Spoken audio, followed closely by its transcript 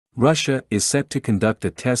Russia is set to conduct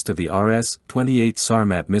a test of the Rs-28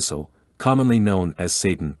 Sarmat missile, commonly known as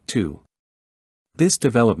Satan II. This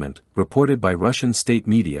development, reported by Russian state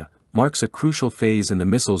media, marks a crucial phase in the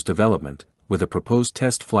missile's development, with a proposed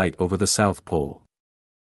test flight over the South Pole.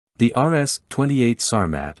 The Rs-28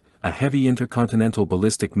 Sarmat, a heavy intercontinental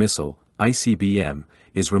ballistic missile, ICBM,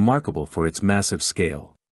 is remarkable for its massive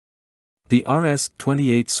scale. The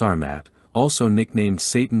Rs-28 Sarmat, also nicknamed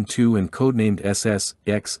Satan II and codenamed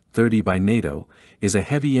SS-X-30 by NATO, is a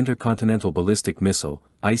heavy intercontinental ballistic missile,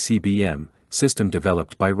 ICBM, system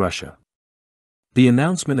developed by Russia. The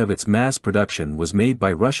announcement of its mass production was made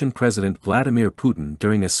by Russian President Vladimir Putin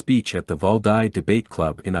during a speech at the Valdai Debate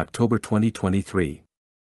Club in October 2023.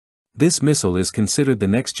 This missile is considered the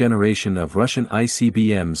next generation of Russian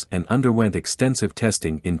ICBMs and underwent extensive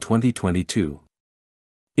testing in 2022.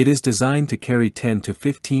 It is designed to carry 10 to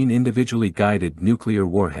 15 individually guided nuclear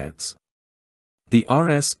warheads. The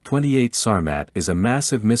Rs-28 Sarmat is a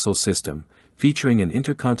massive missile system, featuring an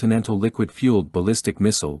intercontinental liquid-fueled ballistic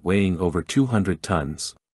missile weighing over 200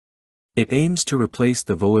 tons. It aims to replace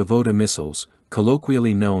the Voyevoda missiles,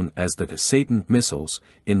 colloquially known as the Satan missiles,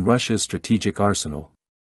 in Russia's strategic arsenal.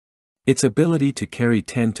 Its ability to carry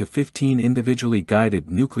 10 to 15 individually guided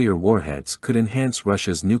nuclear warheads could enhance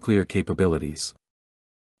Russia's nuclear capabilities.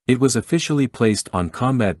 It was officially placed on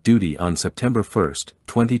combat duty on September 1,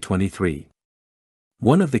 2023.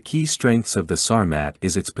 One of the key strengths of the Sarmat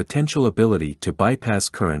is its potential ability to bypass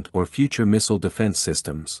current or future missile defense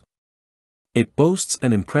systems. It boasts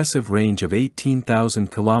an impressive range of 18,000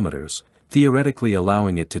 kilometers, theoretically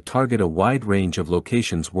allowing it to target a wide range of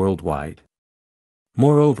locations worldwide.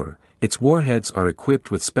 Moreover, its warheads are equipped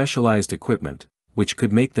with specialized equipment, which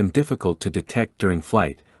could make them difficult to detect during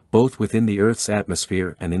flight, both within the Earth's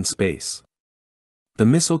atmosphere and in space. The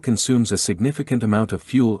missile consumes a significant amount of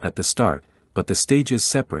fuel at the start, but the stages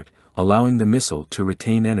separate, allowing the missile to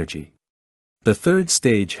retain energy. The third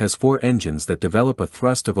stage has 4 engines that develop a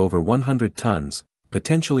thrust of over 100 tons,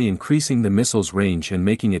 potentially increasing the missile's range and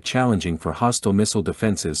making it challenging for hostile missile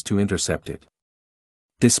defenses to intercept it.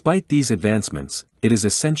 Despite these advancements, it is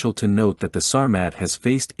essential to note that the Sarmat has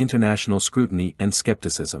faced international scrutiny and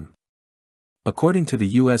skepticism. According to the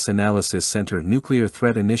U.S. Analysis Center Nuclear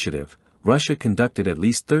Threat Initiative, Russia conducted at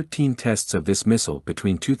least 13 tests of this missile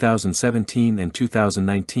between 2017 and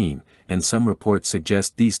 2019, and some reports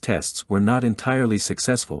suggest these tests were not entirely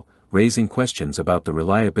successful, raising questions about the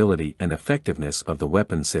reliability and effectiveness of the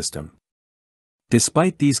weapon system.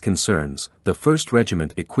 Despite these concerns, the 1st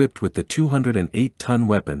Regiment equipped with the 208-ton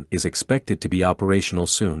weapon is expected to be operational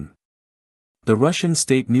soon. The Russian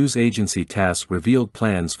state news agency TASS revealed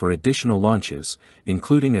plans for additional launches,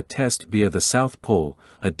 including a test via the South Pole,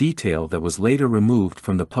 a detail that was later removed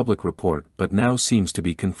from the public report but now seems to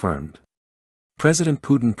be confirmed. President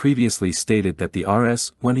Putin previously stated that the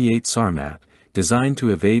Rs-28 Sarmat, designed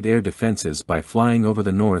to evade air defenses by flying over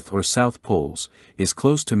the North or South Poles, is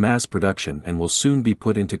close to mass production and will soon be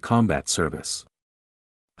put into combat service.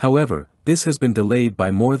 However, this has been delayed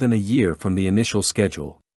by more than a year from the initial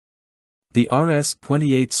schedule. The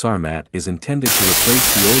Rs-28 Sarmat is intended to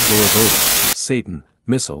replace the old Voyevoda, Satan,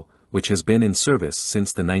 missile, which has been in service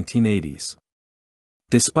since the 1980s.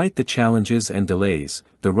 Despite the challenges and delays,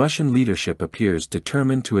 the Russian leadership appears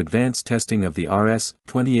determined to advance testing of the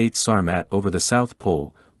Rs-28 Sarmat over the South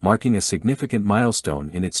Pole, marking a significant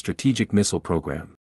milestone in its strategic missile program.